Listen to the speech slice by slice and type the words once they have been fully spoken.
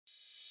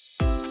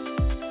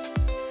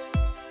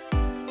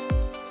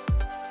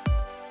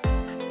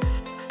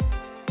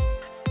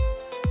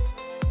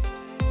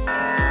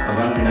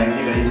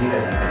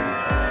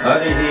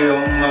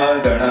Adieu,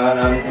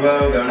 Gananantva,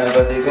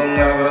 Ganapati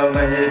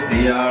Gungavamahe,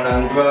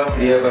 Priyanantva,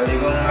 Priyapati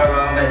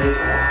Gungavamahe,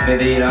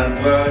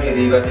 Nidinantva,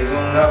 Nidivati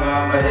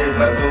Gungavamahe,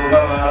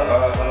 Vasubhama,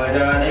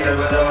 Ahamajani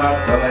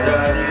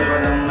Garbhadamatmajasi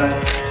Garbhadamma.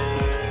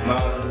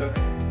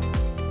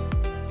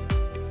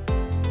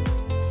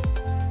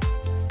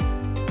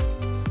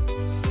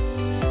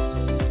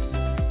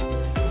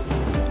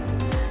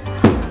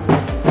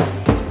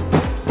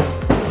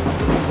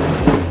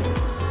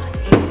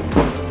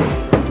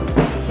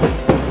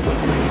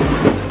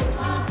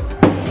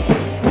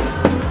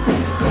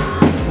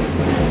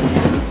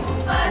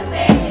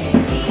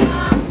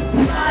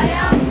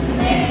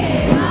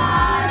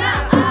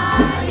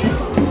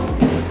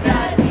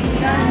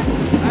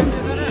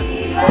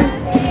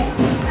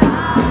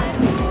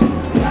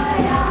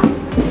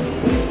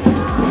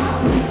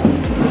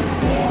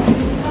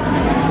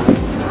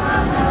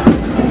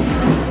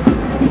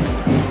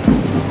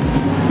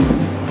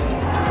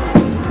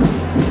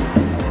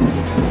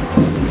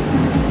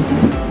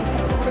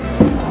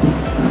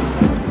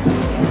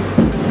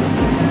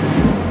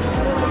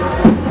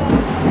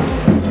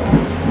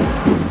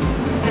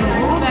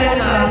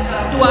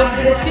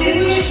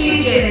 Distinguished chief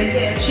guest,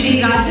 Shri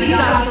Rajeev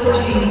Dasot,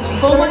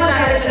 former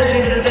director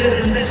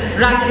represents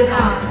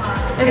Rajasthan,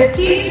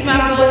 esteemed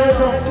members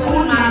of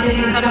school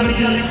managing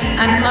committee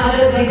and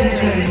other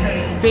dignitaries,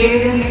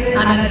 parents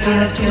and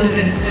dear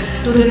students,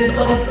 to this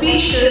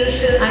auspicious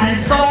and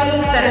solemn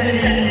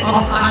ceremony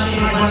of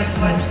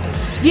Ashirvachnam.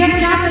 We are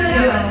gathered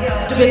here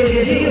to bid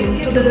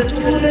adieu to the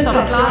students of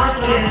class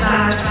 12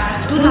 batch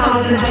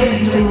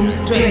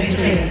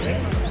 2022-23.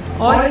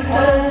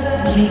 Oysters,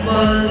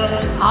 meatballs,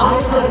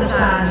 out of the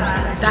sand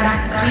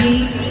that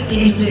creeps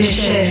into the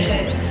shell.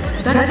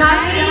 The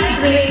tiny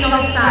grain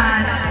of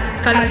sand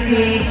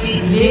cultivates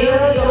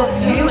layers of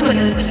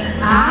luminous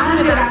and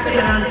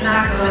miraculous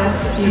nacre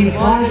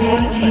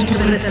evolving into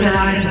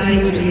crystalline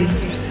beauty.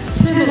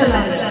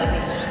 Similarly,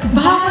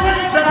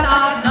 Bhavan's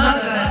Pratap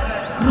Nagar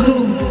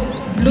grooms,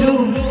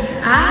 blooms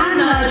and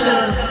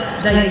nurtures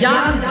the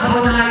young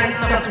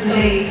Bhavanites of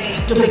today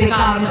to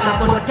become a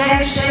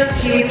potential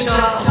future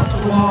of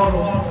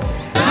tomorrow.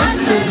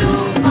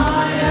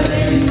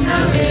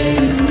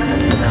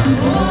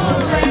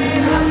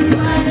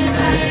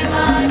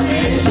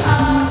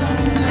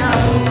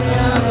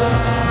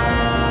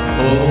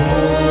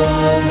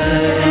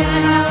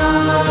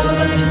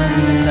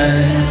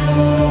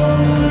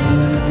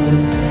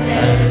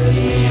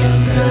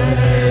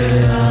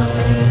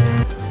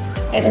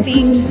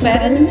 Esteemed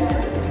parents,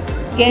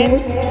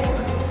 guests,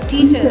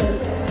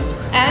 teachers,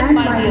 and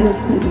my dear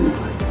students,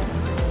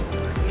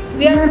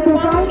 we are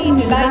profoundly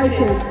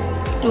delighted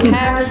to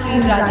have Shri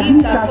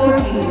Rajeev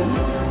Dasot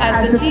as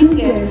the chief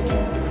guest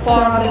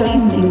for the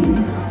evening.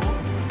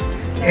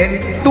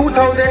 In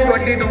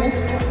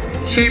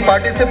 2022, she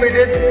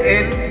participated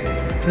in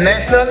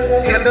National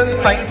Children's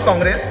Science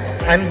Congress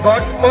and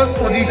got first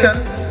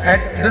position at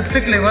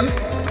district level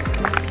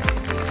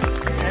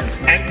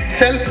and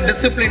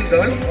self-disciplined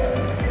girl.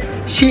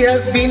 She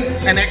has been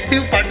an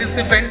active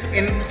participant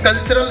in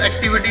cultural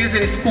activities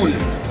in school.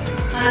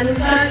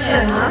 Anusha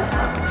Sharma,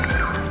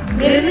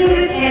 brimming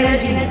with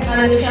energy,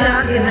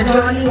 Anusha is a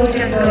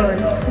jolly-motive girl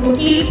who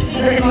keeps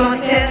the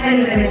atmosphere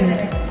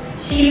enlivened.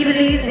 She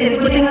believes in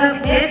putting her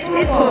best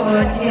foot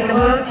forward in the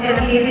work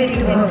allocated to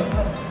her.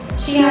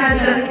 She has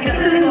done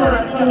excellent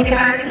work in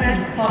capacity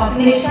of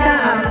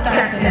Nishtha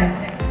Factor.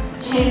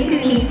 She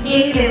received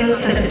A-level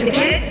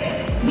certificate.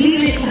 We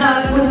wish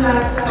her good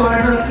luck for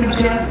her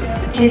future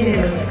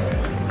endeavors.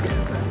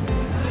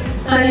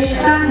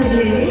 Tanishka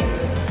Najere,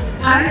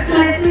 as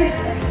placid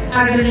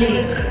as a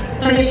lake,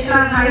 Tanishka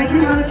hides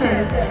in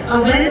herself a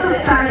wealth of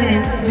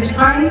talents which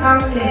find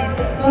outlet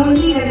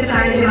only when the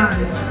time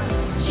demands.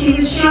 She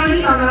will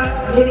surely come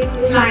up with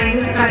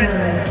flying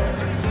colors.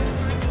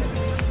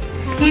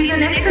 He is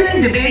an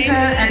excellent debater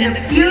and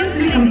a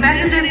fiercely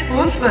competitive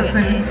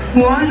sportsperson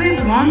who always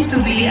wants to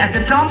be at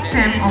the top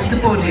stem of the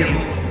podium.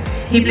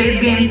 He plays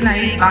games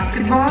like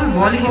basketball,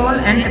 volleyball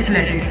and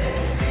athletics.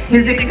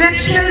 His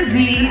exceptional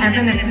zeal as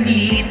an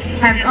athlete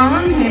has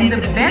earned him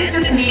the Best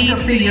Athlete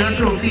of the Year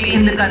trophy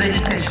in the current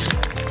session.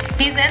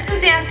 He is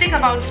enthusiastic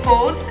about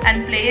sports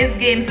and plays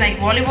games like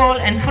volleyball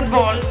and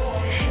football.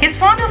 He is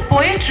fond of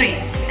poetry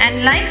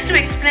and likes to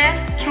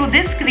express through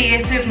this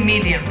creative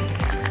medium.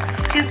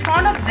 She is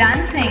fond of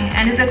dancing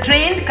and is a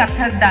trained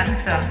Kathak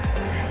dancer.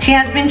 She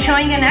has been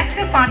showing an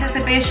active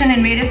participation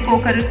in various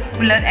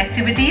co-curricular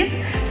activities,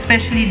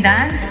 especially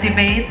dance,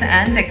 debates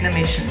and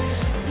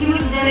declamations. He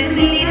was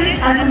designated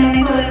as a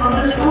member of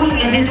the school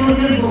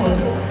editorial board.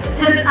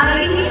 His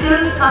IT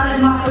skills are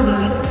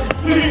remarkable.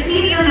 He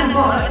received an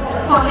award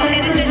for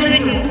heritage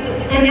review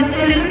in the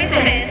Film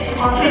Fest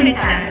of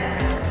Finland.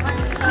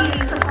 He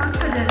is a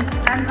confident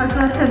and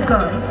assertive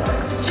girl.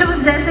 She was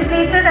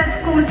designated as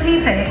school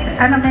prefect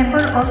and a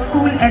member of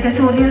school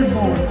editorial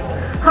board.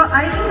 Her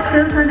IT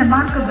skills are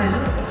remarkable.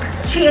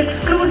 She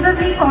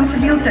exclusively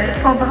contributed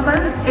for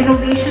Bhavan's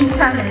Innovation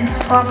Challenge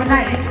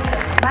organized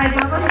by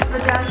Bhavan's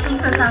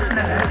Vidyashram,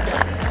 Nagar.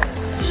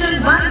 She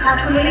has won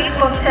accolades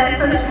for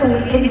self and school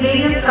in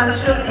various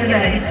cultural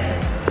events.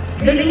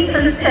 Belief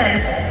in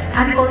self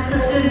and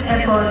persistent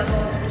efforts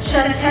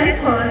shall help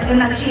her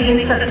in achieving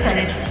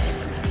success.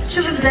 She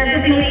was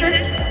designated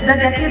the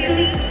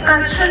Deputy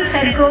Cultural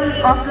Head Girl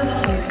of the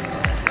school.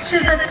 She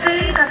is a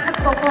trained Kathak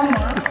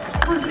performer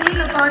who's been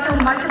a part of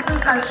multiple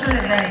cultural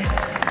events.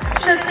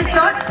 She has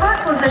secured third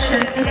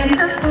position in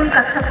inter-school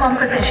Kathak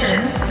competition.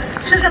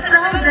 She is a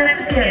proud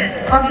recipient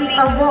of the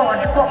award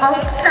for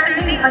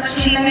outstanding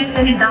achievement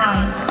in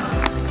dance.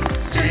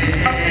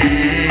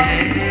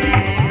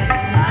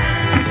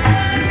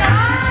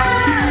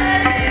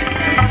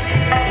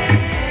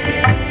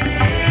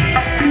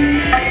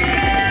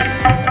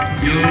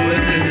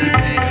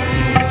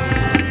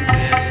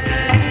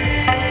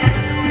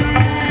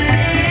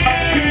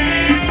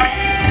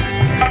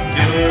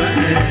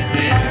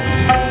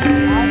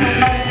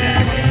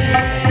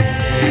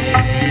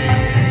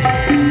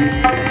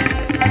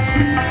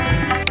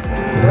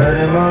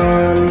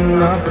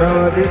 धर्मान्न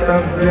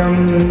प्रमदितव्यं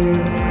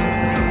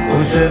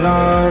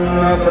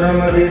कुशलान्न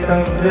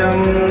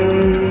प्रमदितव्यं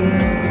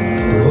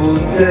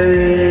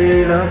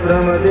भूत्यैन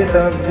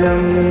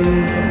प्रमदितव्यं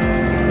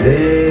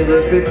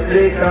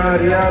देवपितृकार्याभ्यां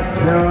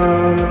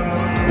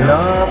न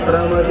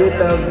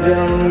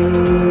प्रमदितव्यम्.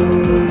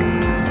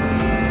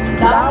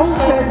 Thou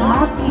shalt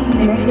not be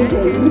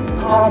negligent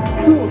of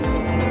truth.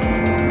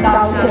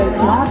 Thou shalt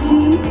not be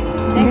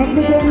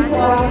negligent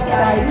of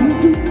thy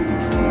duty.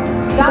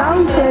 Thou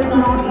shalt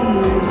not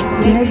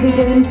be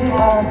negligent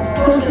of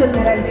social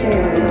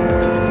welfare.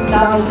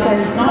 Thou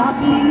shalt not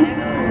be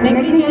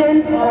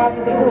negligent of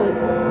the good.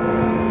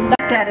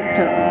 That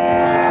character.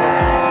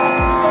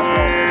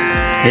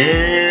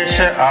 एष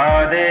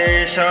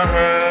आदेशः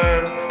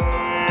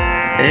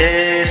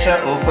एष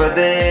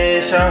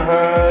उपदेशः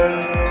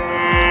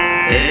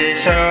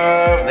एषा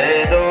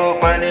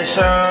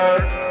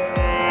वेदोपनिषत्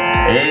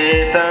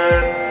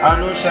एतत्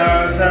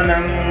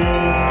अनुशासनम्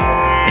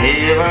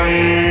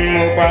एवम्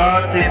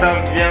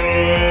उपासितव्यम्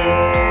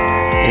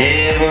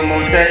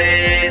एवमुचैतदुपस्यम्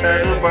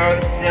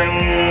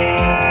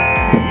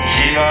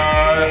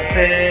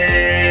शिवास्ते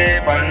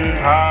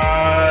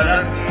पन्थाः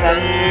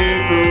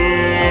सन्तु.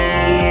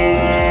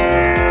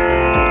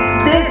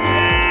 This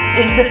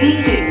is the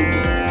teaching.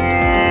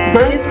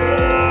 This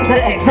the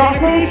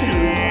exhortation.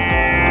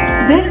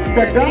 This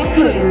the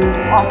doctrine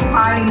of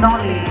high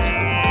knowledge.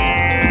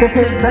 This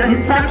is the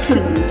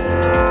instruction.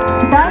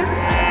 Thus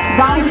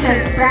thou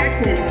shalt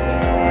practice.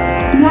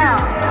 Yeah,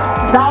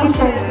 thou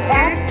shalt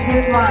act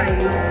this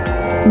wise.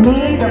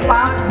 May the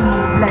path be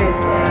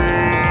blessed.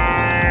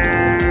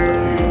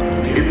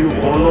 If you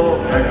follow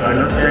and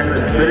understand the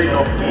spirit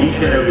of each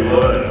and every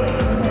word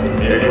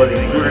that was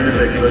included in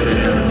the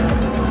exposition,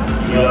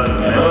 you are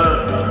never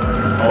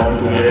bound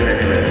to get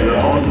anywhere. You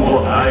are bound to go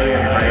high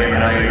and high and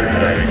high and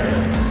high.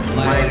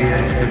 My dear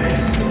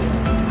students,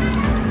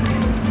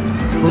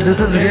 so this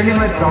is really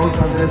my proud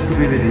privilege to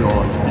be with you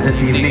all this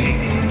evening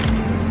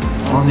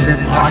on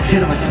this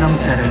Ashirvachnam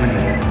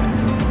ceremony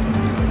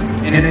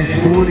in a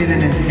school, in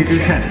an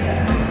institution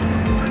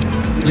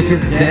which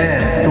is there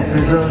to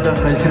preserve the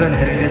cultural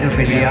heritage of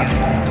India,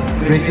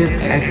 which is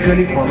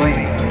actually following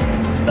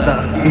the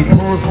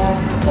ethos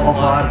of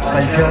our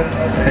culture,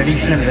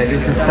 traditional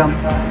value system.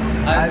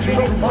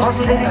 First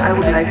thing I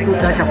would like to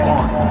touch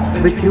upon,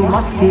 which you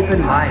must keep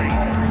in mind,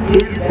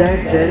 is that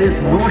there is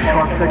no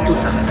shortcut to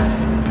success.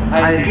 I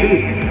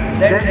repeat,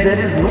 that there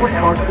is no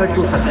shortcut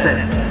to success.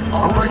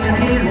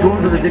 Opportunities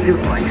don't visit you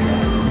twice.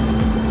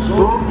 So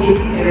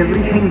take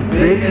everything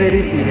very,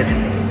 very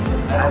seriously.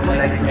 I would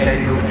like to tell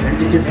you, and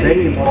which is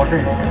very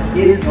important,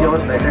 is your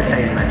better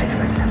time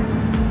management.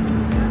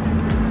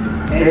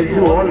 As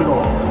you all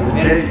know,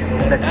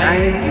 the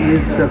time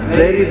is a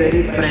very,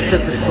 very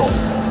precious resource.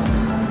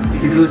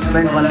 If you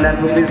spend 1 lakh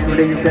rupees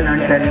today, you can earn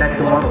 10 lakh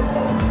tomorrow.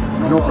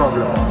 No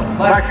problem.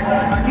 But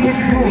if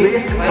you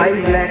waste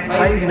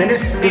 5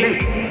 minutes today,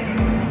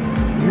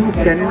 you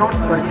cannot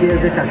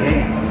purchase it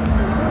again.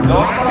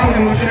 Lasting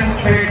emotions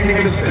create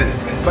negative spirit,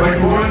 but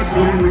words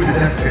don't do it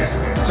justice.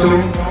 So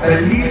the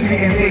least we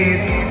can say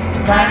is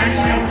thank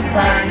you,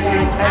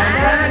 and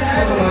thank you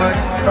so much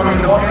from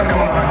the bottom of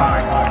our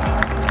hearts.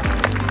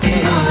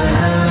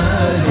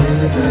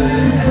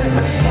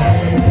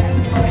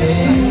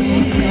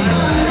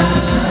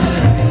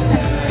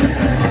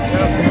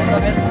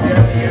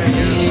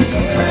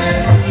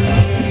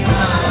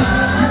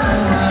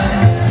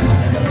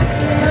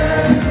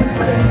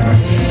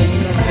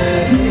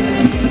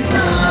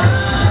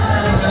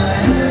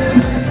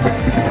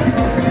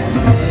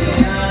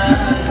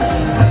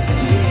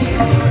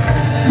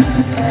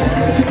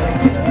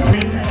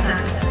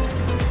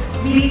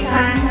 We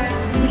sang,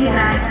 we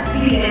had,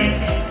 we read,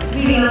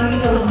 we learned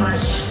so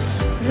much.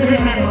 We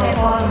remember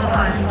all the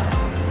fun.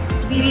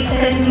 We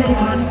send you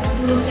on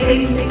to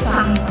sing this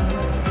song.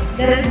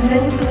 There is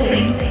more to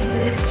sing,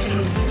 this is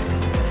true.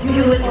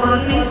 You will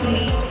always be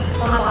a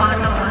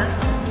part of us.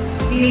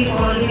 We will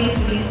always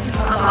be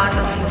a part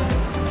of you.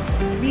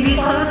 We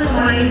saw the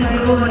smile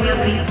grow on your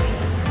face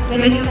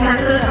when you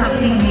tackled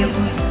something new.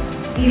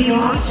 We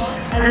watched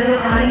as your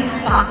eyes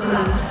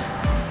sparkled.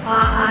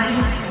 Our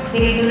eyes,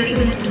 they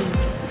glistened too.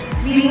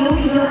 We know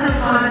you have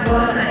hard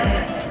work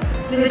ahead,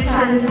 which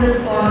challenges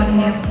for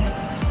you.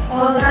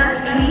 All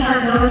that we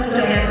have learned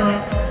together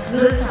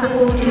will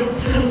support you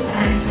through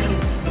and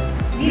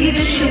through. We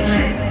wish you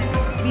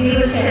well. We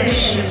will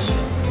cherish you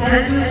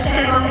as you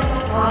step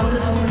out of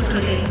this home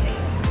today.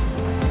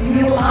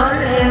 You are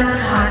there in our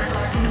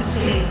hearts to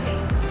stay.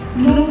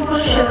 Know for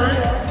sure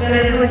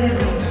wherever you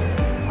go.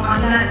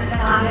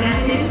 Our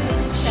blessings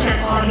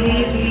shall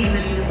always be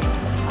with you.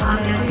 Our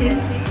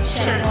blessings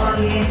shall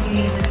always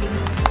be with you.